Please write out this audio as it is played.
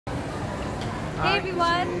Hey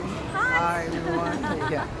everyone. Hi. Hi everyone.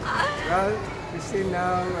 Yeah. Well, Kristine,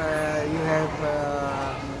 now you have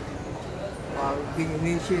been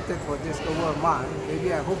initiated for just over a month.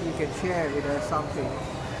 Maybe I hope you can share with us something,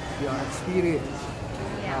 your experience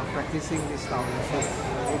practicing this Dao Yin Shu.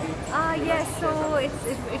 Yes, so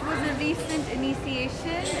it was a recent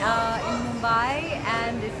initiation in Mumbai,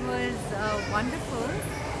 and it was wonderful.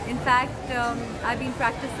 In fact, I've been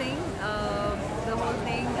practicing the whole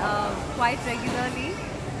thing quite regularly,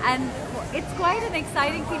 and it's quite an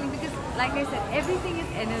exciting feeling because, like I said, everything is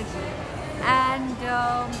energy, and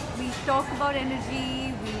we talk about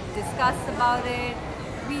energy, we discuss about it.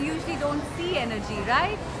 We usually don't see energy,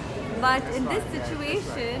 right? But in this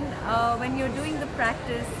situation, when you're doing the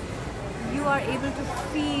practice, you are able to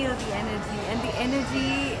feel the energy, and the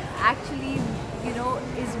energy actually,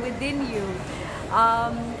 is within you.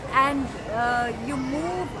 And you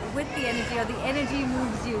move with the energy, or the energy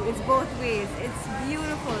moves you. It's both ways. It's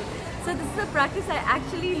beautiful. So this is a practice I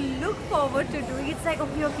actually look forward to doing. It's like,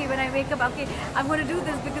 okay, when I wake up, okay, I'm going to do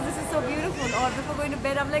this because this is so beautiful. Or before going to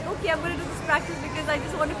bed, I'm like, okay, I'm going to do this practice because I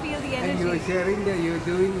just want to feel the energy. And you're sharing that you're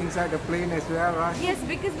doing inside the plane as well, right? Yes,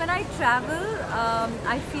 because when I travel,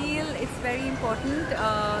 I feel it's very important,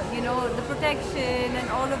 the protection and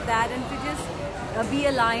all of that, and to just be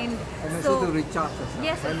aligned. And also to recharge yourself.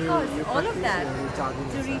 Yes, of course, all of that.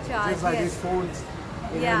 To recharge, just like these phones,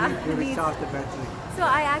 you recharge the battery. So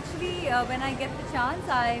I actually, when I get the chance,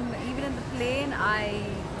 even in the plane, I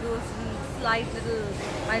do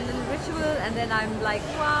my little ritual, and then I'm like,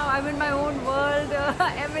 wow, I'm in my own world.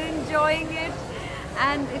 I'm enjoying it,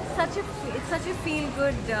 and it's such a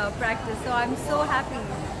feel-good practice. So I'm so happy.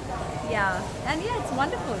 Yeah, and yeah, it's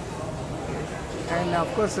wonderful. And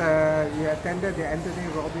of course, you attended the Anthony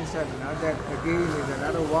Robbins, that again is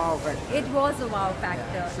another wow factor. It was a wow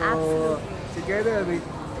factor, yeah. So absolutely. Together with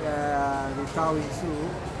Dao Yin Shu,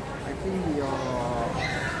 I think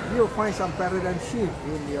you'll find some paradigm shift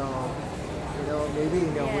in your, maybe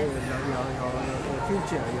in your way, your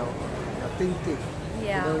future, your thinking.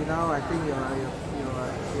 Yeah. Now I think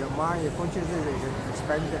your mind, your consciousness is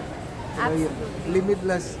expanded. Absolutely.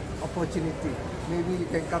 Limitless opportunity. Maybe you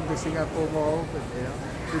can come to Singapore more often,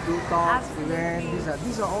 to do talks, events.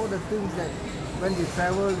 These are all the things that when we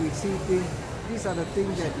travel, we see things. These are the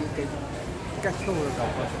things that you can catch hold of.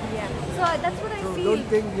 Yeah. So that's what I so feel. Don't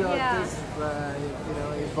think you're just,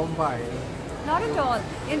 in Bombay. Not at all.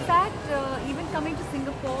 In fact, even coming to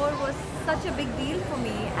Singapore was such a big deal for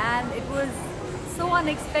me, and it was so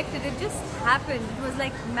unexpected. It just happened. It was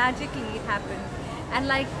like magically it happened. And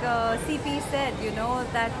like CP said,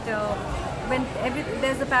 that when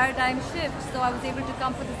there's a paradigm shift, so I was able to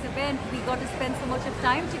come for this event. We got to spend so much of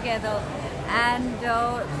time together, and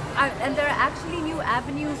there are actually new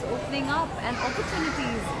avenues opening up and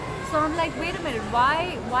opportunities. So I'm like, wait a minute,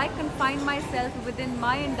 why confine myself within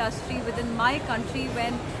my industry, within my country,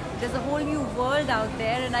 when there's a whole new world out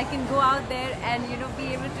there, and I can go out there and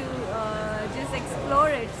be able to just explore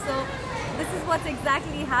it. So this is what's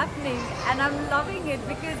exactly happening, and I'm loving it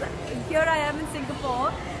because here I am in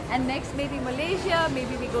Singapore, and next maybe Malaysia,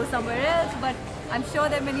 maybe we go somewhere else, but I'm sure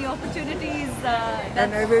there are many opportunities.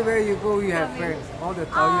 And everywhere you go, you have friends. All the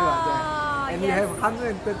Tao Yu are there. And yes. you have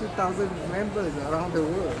 130,000 members around the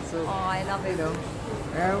world. So, I love it.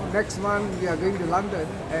 Next month we are going to London,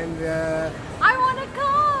 and I want to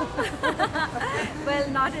come. Well,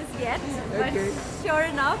 not as yet, but sure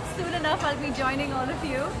enough, soon enough, I'll be joining all of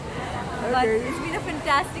you. But it's been a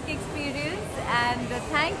fantastic experience, and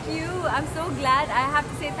thank you. I'm so glad. I have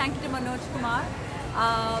to say thank you to Manoj Kumar.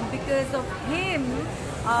 Because of him,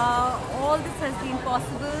 all this has been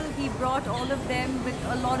possible. He brought all of them with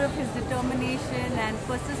a lot of his determination and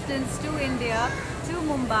persistence to India, to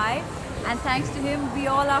Mumbai. And thanks to him, we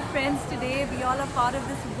all are friends today. We all are part of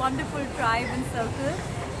this wonderful tribe and circle.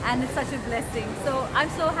 And it's such a blessing. So I'm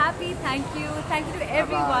so happy. Thank you. Thank you to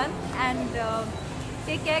everyone. And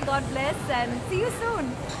take care. God bless. And see you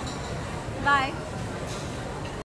soon. Bye.